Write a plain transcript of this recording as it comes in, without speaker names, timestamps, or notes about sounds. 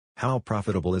How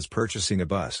profitable is purchasing a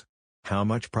bus? How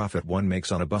much profit one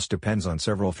makes on a bus depends on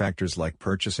several factors like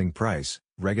purchasing price,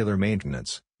 regular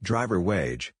maintenance, driver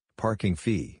wage, parking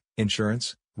fee,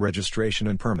 insurance, registration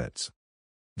and permits.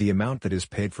 The amount that is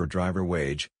paid for driver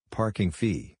wage, parking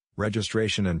fee,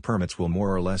 registration and permits will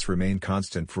more or less remain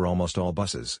constant for almost all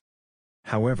buses.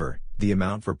 However, the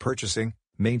amount for purchasing,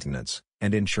 maintenance,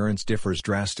 and insurance differs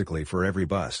drastically for every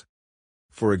bus.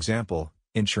 For example,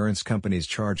 insurance companies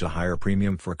charge a higher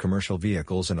premium for commercial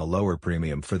vehicles and a lower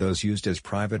premium for those used as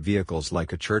private vehicles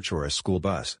like a church or a school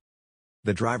bus.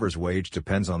 The driver's wage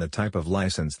depends on the type of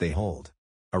license they hold.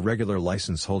 A regular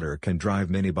license holder can drive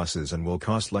minibuses and will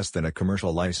cost less than a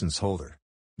commercial license holder.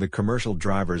 The commercial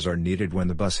drivers are needed when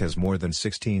the bus has more than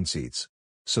 16 seats.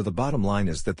 So the bottom line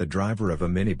is that the driver of a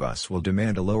minibus will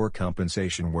demand a lower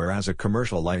compensation, whereas a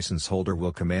commercial license holder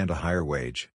will command a higher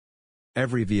wage.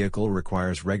 Every vehicle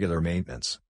requires regular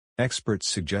maintenance. Experts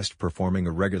suggest performing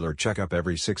a regular checkup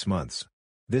every 6 months.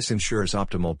 This ensures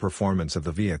optimal performance of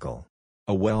the vehicle.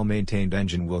 A well-maintained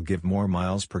engine will give more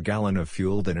miles per gallon of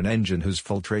fuel than an engine whose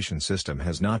filtration system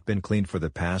has not been cleaned for the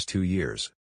past 2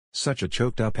 years. Such a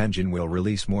choked-up engine will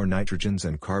release more nitrogens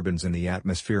and carbons in the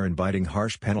atmosphere, inviting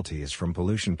harsh penalties from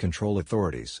pollution control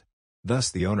authorities. Thus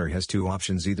the owner has two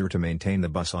options: either to maintain the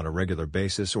bus on a regular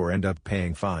basis or end up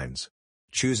paying fines.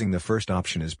 Choosing the first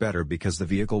option is better because the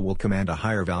vehicle will command a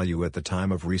higher value at the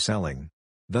time of reselling.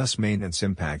 Thus maintenance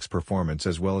impacts performance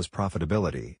as well as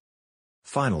profitability.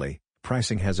 Finally,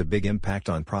 pricing has a big impact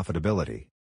on profitability.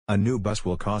 A new bus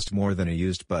will cost more than a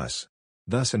used bus.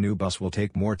 Thus a new bus will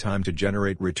take more time to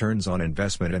generate returns on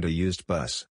investment than a used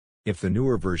bus. If the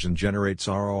newer version generates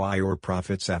ROI or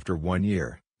profits after 1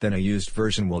 year, then a used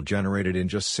version will generate it in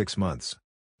just 6 months.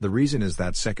 The reason is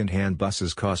that second-hand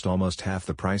buses cost almost half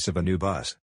the price of a new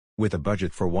bus. With a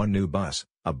budget for 1 new bus,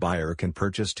 a buyer can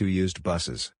purchase 2 used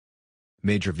buses.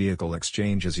 Major Vehicle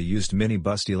Exchange is a used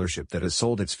minibus dealership that has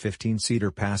sold its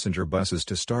 15-seater passenger buses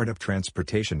to startup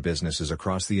transportation businesses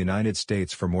across the United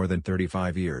States for more than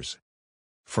 35 years.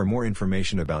 For more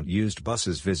information about used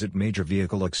buses, visit Major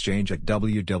Vehicle Exchange at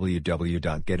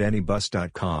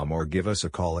www.getanybus.com or give us a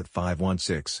call at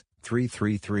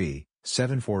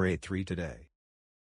 516-333-7483 today.